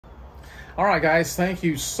All right, guys, thank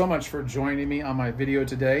you so much for joining me on my video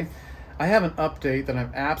today. I have an update that I'm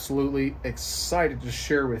absolutely excited to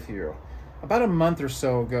share with you. About a month or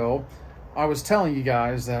so ago, I was telling you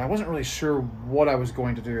guys that I wasn't really sure what I was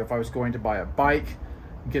going to do, if I was going to buy a bike,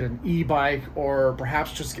 get an e-bike, or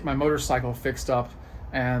perhaps just get my motorcycle fixed up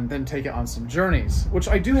and then take it on some journeys, which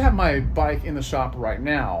I do have my bike in the shop right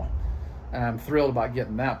now. And I'm thrilled about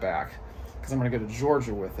getting that back because I'm going to go to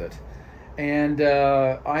Georgia with it. And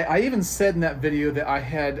I even said in that video that I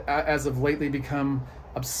had, as of lately, become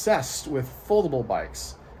obsessed with foldable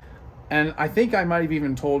bikes. And I think I might have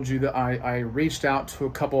even told you that I reached out to a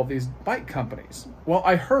couple of these bike companies. Well,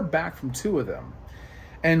 I heard back from two of them.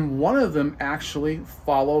 And one of them actually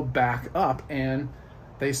followed back up and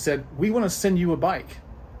they said, "We want to send you a bike.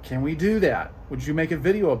 Can we do that? Would you make a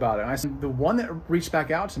video about it?" And I said, the one that reached back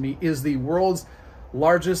out to me is the world's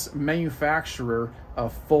largest manufacturer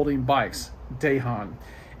of folding bikes, Dahon.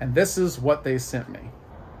 And this is what they sent me.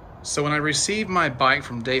 So when I received my bike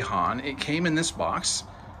from Dahon, it came in this box.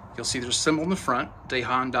 You'll see there's a symbol in the front,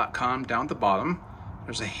 dahon.com down at the bottom.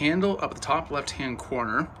 There's a handle up at the top left-hand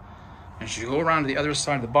corner. As you go around to the other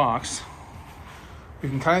side of the box, you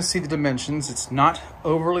can kind of see the dimensions. It's not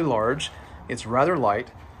overly large, it's rather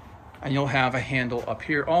light, and you'll have a handle up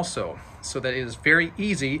here also, so that it is very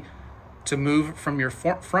easy to move from your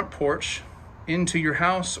front porch into your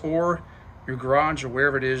house or your garage or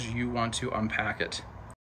wherever it is you want to unpack it.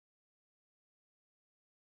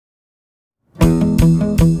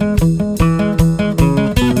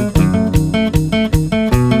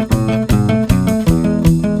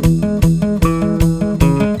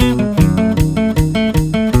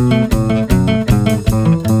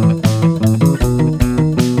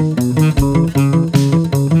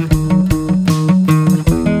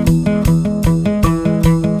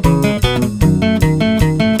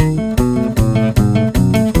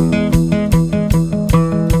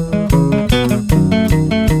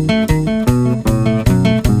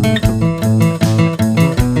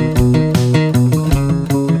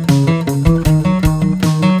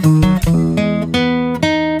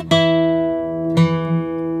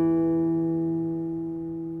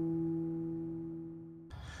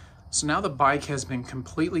 So now the bike has been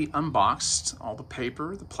completely unboxed. All the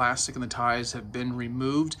paper, the plastic, and the ties have been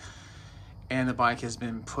removed, and the bike has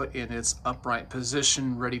been put in its upright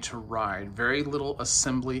position, ready to ride. Very little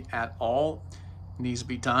assembly at all needs to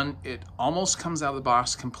be done. It almost comes out of the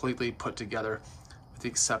box completely put together, with the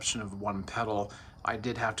exception of one pedal. I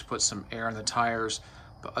did have to put some air in the tires,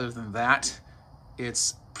 but other than that,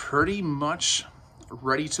 it's pretty much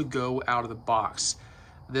ready to go out of the box.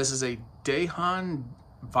 This is a Dahon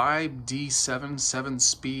Vybe D7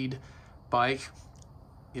 7-speed bike.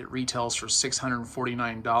 It retails for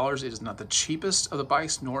 $649. It is not the cheapest of the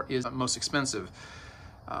bikes, nor is it most expensive.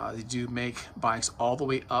 They do make bikes all the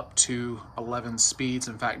way up to 11 speeds.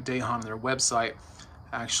 In fact, Dahon on their website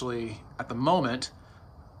actually, at the moment,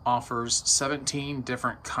 offers 17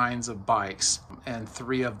 different kinds of bikes, and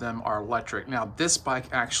 3 of them are electric. Now, this bike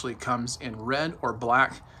actually comes in red or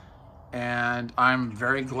black, and I'm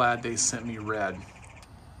very glad they sent me red.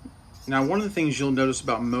 Now, one of the things you'll notice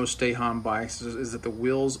about most Dahon bikes is that the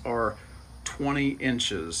wheels are 20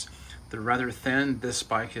 inches. They're rather thin. This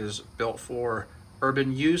bike is built for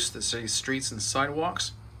urban use, that says streets and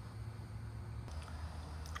sidewalks.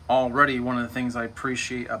 Already, one of the things I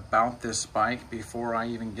appreciate about this bike before I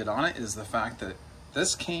even get on it is the fact that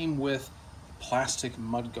this came with plastic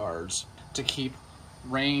mud guards to keep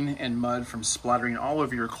rain and mud from splattering all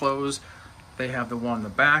over your clothes. They have the one in the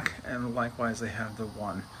back, and likewise they have the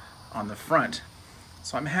one on the front.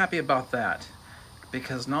 So I'm happy about that,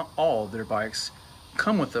 because not all of their bikes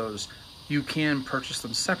come with those. You can purchase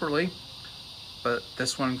them separately, but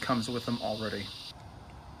this one comes with them already.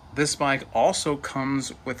 This bike also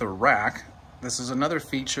comes with a rack. This is another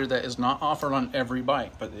feature that is not offered on every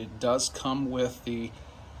bike, but it does come with the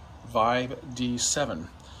Vybe D7.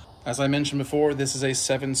 As I mentioned before, this is a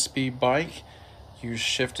 7-speed bike. You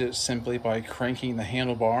shift it simply by cranking the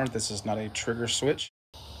handlebar. This is not a trigger switch.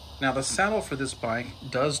 Now, the saddle for this bike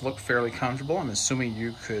does look fairly comfortable. I'm assuming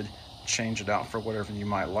you could change it out for whatever you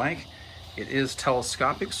might like. It is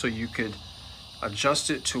telescopic, so you could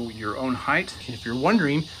adjust it to your own height. If you're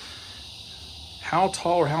wondering how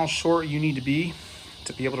tall or how short you need to be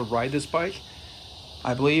able to ride this bike,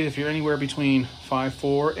 I believe if you're anywhere between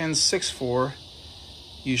 5'4" and 6'4",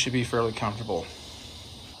 you should be fairly comfortable.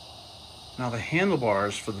 Now, the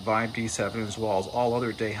handlebars for the Vybe D7, as well as all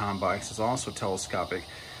other Dahon bikes, is also telescopic.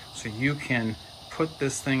 So you can put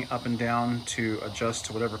this thing up and down to adjust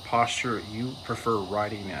to whatever posture you prefer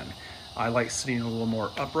riding in. I like sitting a little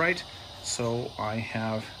more upright, so I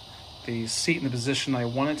have the seat in the position I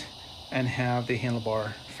want it and have the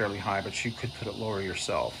handlebar fairly high, but you could put it lower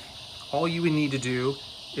yourself. All you would need to do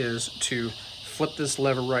is to flip this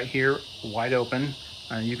lever right here wide open,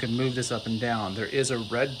 and you can move this up and down. There is a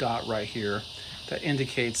red dot right here that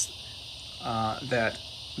indicates that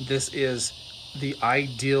this is the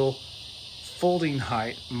ideal folding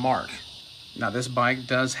height mark. Now this bike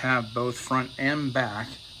does have both front and back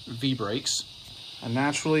V brakes, and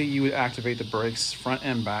naturally you would activate the brakes front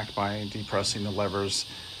and back by depressing the levers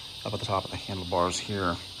up at the top of the handlebars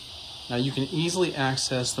here. Now you can easily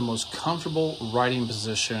access the most comfortable riding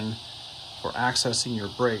position for accessing your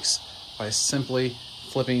brakes by simply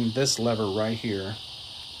flipping this lever right here,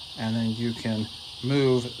 and then you can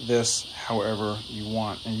move this however you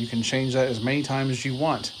want, and you can change that as many times as you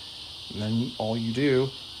want, and then all you do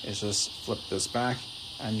is just flip this back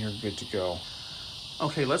and you're good to go.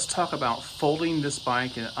 Okay, let's talk about folding this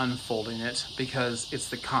bike and unfolding it, because it's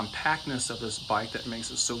the compactness of this bike that makes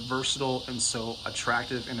it so versatile and so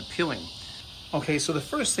attractive and appealing. Okay, so the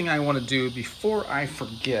first thing I want to do before I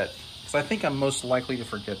forget, because I think I'm most likely to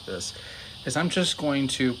forget this, is I'm just going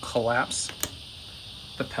to collapse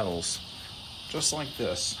the pedals, just like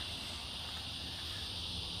this.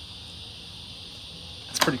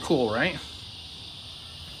 That's pretty cool, right?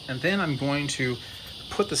 And then I'm going to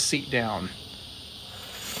put the seat down.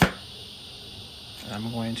 And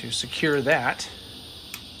I'm going to secure that.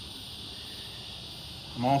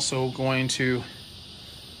 I'm also going to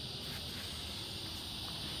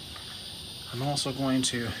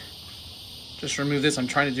just remove this. I'm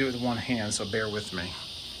trying to do it with one hand, so bear with me.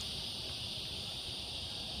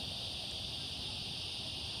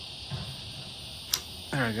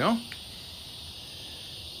 There we go.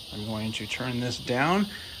 I'm going to turn this down.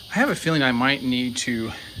 I have a feeling I might need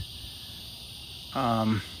to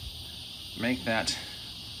make that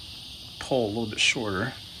pole a little bit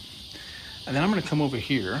shorter. And then I'm going to come over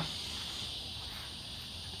here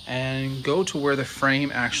and go to where the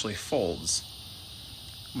frame actually folds.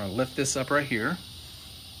 I'm going to lift this up right here.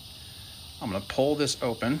 I'm going to pull this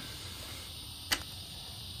open.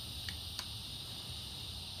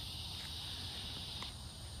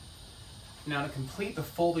 Now to complete the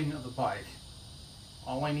folding of the bike,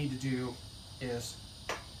 all I need to do is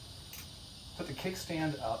put the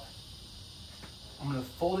kickstand up. I'm going to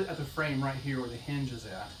fold it at the frame right here where the hinge is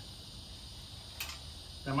at.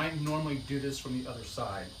 I might normally do this from the other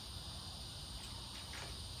side.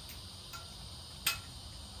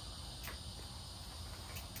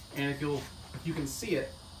 And if you can see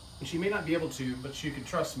it, which you may not be able to, but you can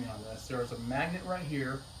trust me on this, there is a magnet right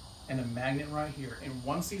here and a magnet right here. And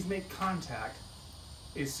once these make contact,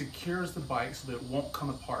 it secures the bike so that it won't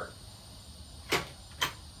come apart.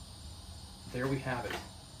 There we have it.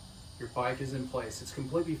 Your bike is in place. It's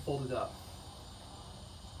completely folded up.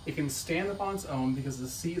 It can stand up on its own because the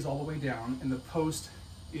seat is all the way down and the post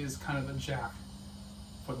is kind of a jack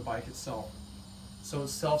for the bike itself. So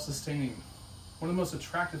it's self-sustaining. One of the most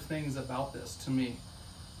attractive things about this to me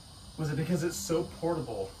was that because it's so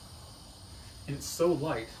portable and it's so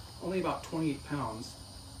light, only about 28 pounds,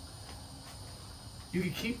 you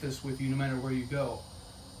can keep this with you no matter where you go.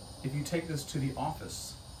 If you take this to the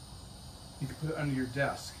office, you can put it under your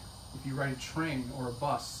desk. If you ride a train or a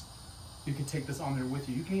bus, you can take this on there with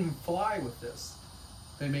you. You can even fly with this.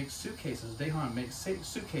 They make suitcases. Dahon makes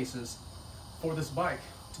suitcases for this bike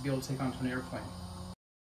to be able to take onto an airplane.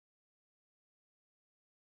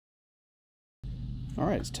 All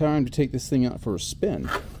right, it's time to take this thing out for a spin.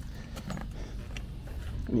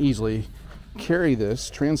 And easily carry this,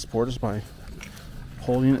 transport us by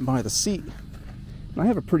holding it by the seat. And I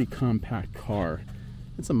have a pretty compact car.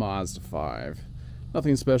 It's a Mazda 5.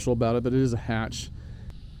 Nothing special about it, but it is a hatch.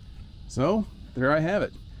 So, there I have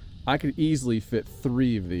it. I could easily fit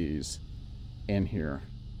 3 of these in here.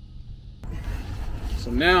 So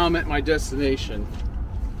now I'm at my destination.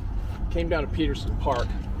 Came down to Peterson Park.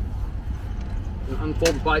 And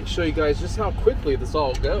unfold the bike, show you guys just how quickly this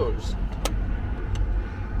all goes.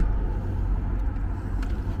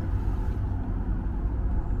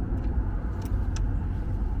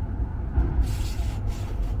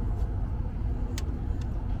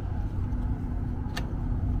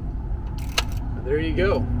 There you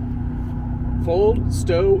go. Fold,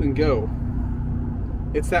 stow, and go.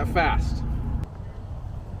 It's that fast.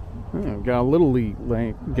 I've got a little league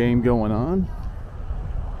game going on.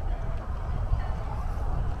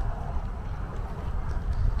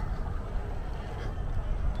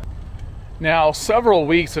 Now, several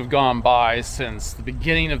weeks have gone by since the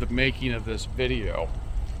beginning of the making of this video.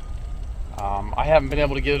 I haven't been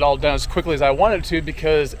able to get it all done as quickly as I wanted to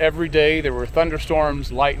because every day there were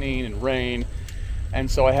thunderstorms, lightning, and rain. and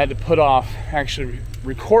so I had to put off actually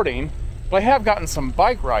recording, but I have gotten some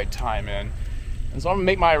bike ride time in, and so I'm gonna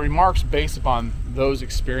make my remarks based upon those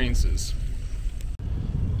experiences.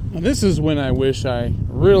 Now this is when I wish I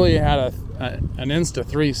really had an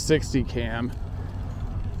Insta360 cam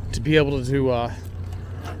to be able to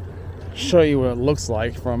show you what it looks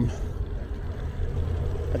like from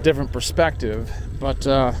a different perspective, but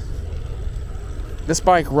this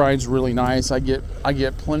bike ride's really nice. I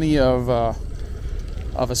get plenty of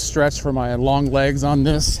a stretch for my long legs on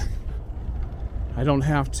this. I don't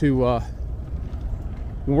have to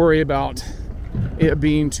worry about it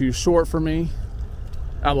being too short for me.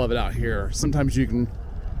 I love it out here. Sometimes you can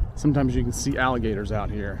see alligators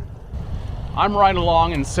out here. I'm riding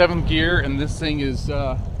along in 7th gear, and this thing is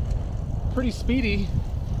pretty speedy.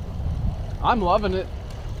 I'm loving it.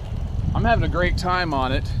 I'm having a great time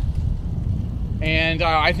on it, and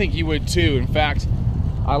I think you would too. In fact,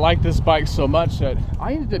 I like this bike so much that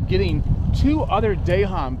I ended up getting 2 other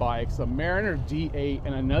Dahon bikes, a Mariner D8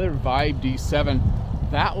 and another Vybe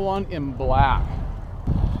D7, that one in black.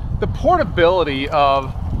 The portability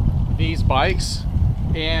of these bikes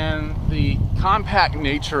and the compact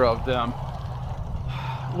nature of them,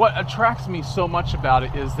 what attracts me so much about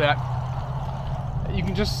it is that you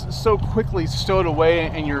can just so quickly stow it away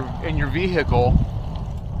in your vehicle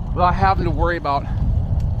without having to worry about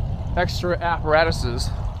extra apparatuses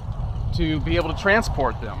to be able to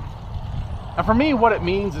transport them. And for me, what it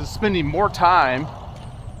means is spending more time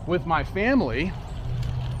with my family,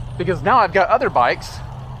 because now I've got other bikes,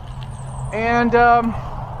 and I'm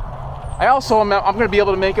going to be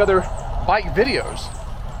able to make other bike videos.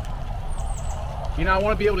 You know, I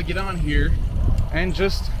want to be able to get on here and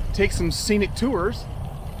just take some scenic tours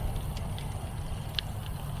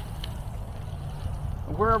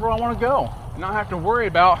wherever I want to go, and not have to worry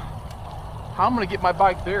about how I'm going to get my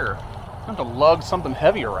bike there. I have to lug something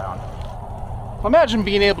heavy around. Imagine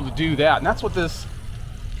being able to do that, and that's what this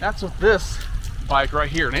bike right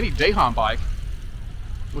here, and any Dahon bike,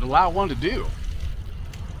 would allow one to do.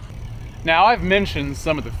 Now, I've mentioned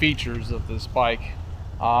some of the features of this bike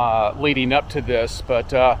leading up to this,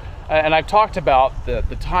 but and I've talked about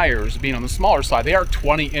the tires being on the smaller side. They are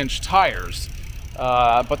 20-inch tires,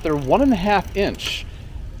 but they're 1.5 inch,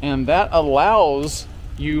 and that allows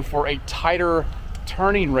you for a tighter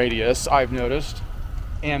turning radius, I've noticed,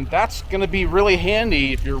 and that's going to be really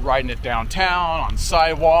handy if you're riding it downtown, on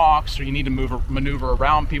sidewalks, or you need to maneuver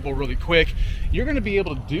around people really quick. You're going to be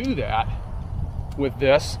able to do that with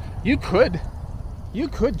this. You could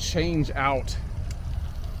change out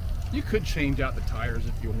the tires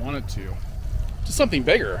if you wanted to something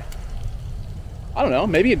bigger. I don't know,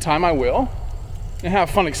 maybe in time I will, and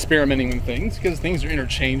have fun experimenting with things, because things are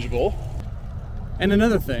interchangeable. And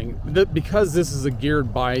another thing, because this is a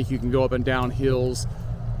geared bike, you can go up and down hills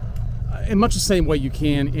in much the same way you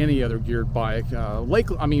can any other geared bike.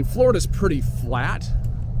 Florida's pretty flat,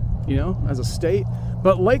 you know, as a state,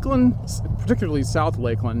 but Lakeland, particularly South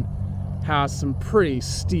Lakeland, has some pretty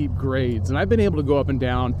steep grades, and I've been able to go up and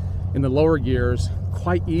down in the lower gears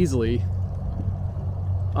quite easily.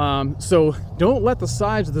 So don't let the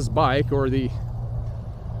size of this bike or the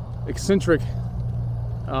eccentric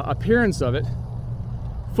appearance of it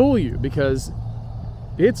fool you, because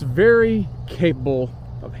it's very capable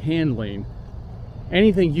of handling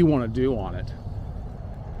anything you want to do on it.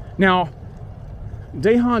 Now,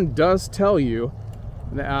 Dahon does tell you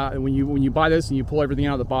that when you buy this and you pull everything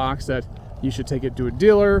out of the box, that you should take it to a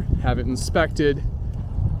dealer, have it inspected,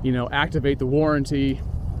 you know, activate the warranty.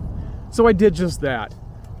 So I did just that,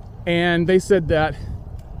 and they said that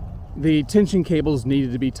the tension cables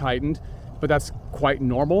needed to be tightened, but that's quite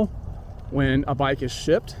normal when a bike is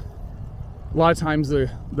shipped. A lot of times the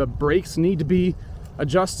brakes need to be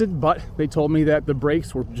adjusted, but they told me that the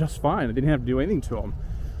brakes were just fine. I didn't have to do anything to them.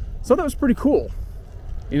 So that was pretty cool.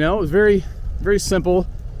 You know, it was very, very simple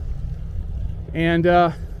and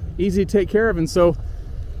easy to take care of. And so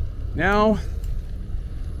now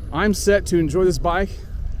I'm set to enjoy this bike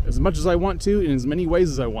as much as I want to, in as many ways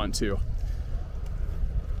as I want to.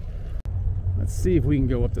 Let's see if we can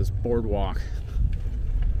go up this boardwalk.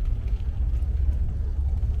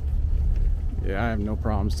 Yeah, I have no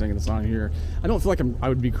problem sticking this on here. I don't feel like I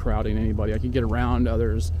would be crowding anybody. I can get around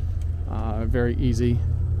others very easy.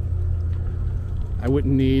 I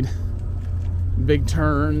wouldn't need big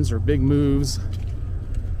turns or big moves.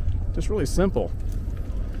 Just really simple.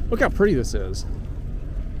 Look how pretty this is.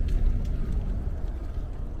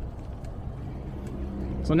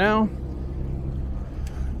 So now,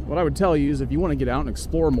 what I would tell you is, if you want to get out and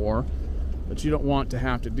explore more, but you don't want to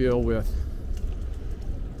have to deal with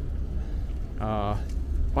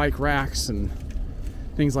bike racks and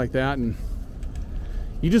things like that, and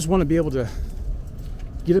you just want to be able to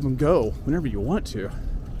get up and go whenever you want to.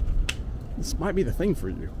 This might be the thing for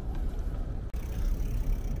you.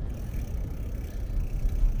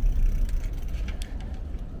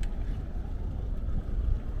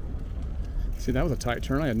 See, that was a tight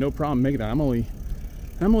turn. I had no problem making that. I'm only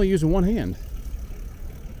using one hand.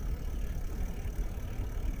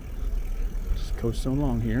 Just coast so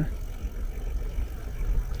long here.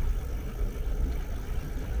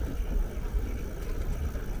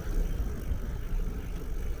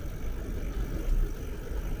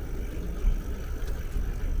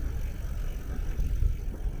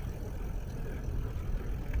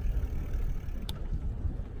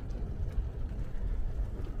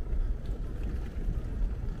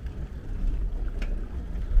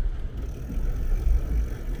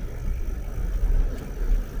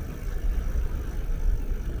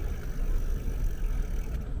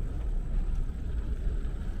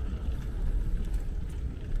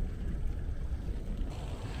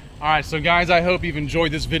 Alright, so guys, I hope you've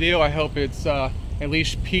enjoyed this video. I hope it's at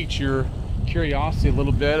least piqued your curiosity a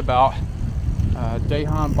little bit about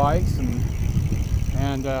Dahon bikes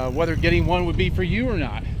and whether getting one would be for you or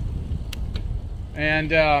not.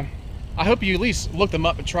 And I hope you at least look them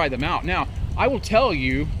up and try them out. Now, I will tell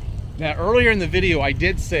you that earlier in the video I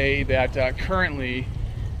did say that currently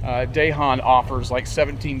Dahon offers like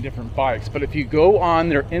 17 different bikes, but if you go on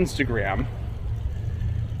their Instagram,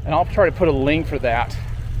 and I'll try to put a link for that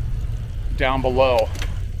down below.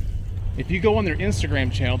 If you go on their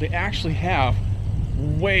Instagram channel, they actually have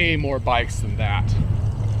way more bikes than that.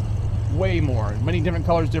 Way more. Many different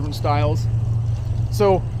colors, different styles.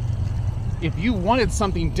 So if you wanted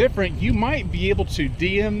something different, you might be able to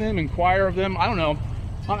DM them, inquire of them. I don't know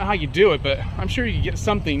how you do it, but I'm sure you get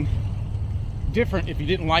something different if you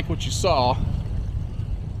didn't like what you saw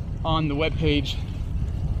on the webpage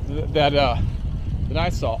that I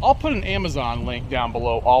saw. I'll put an Amazon link down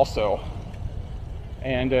below also.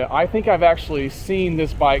 And I think I've actually seen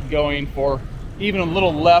this bike going for even a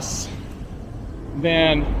little less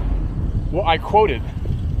than what I quoted.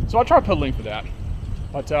 So I'll try to put a link for that.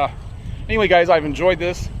 But anyway, guys, I've enjoyed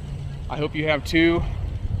this. I hope you have too.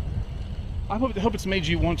 I hope it's made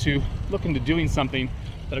you want to look into doing something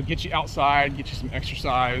that'll get you outside, get you some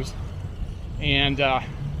exercise, and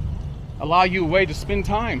allow you a way to spend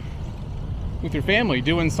time with your family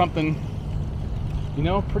doing something, you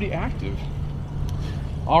know, pretty active.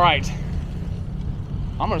 All right,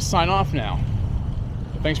 I'm gonna sign off now.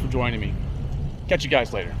 Thanks for joining me. Catch you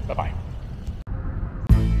guys later. Bye-bye.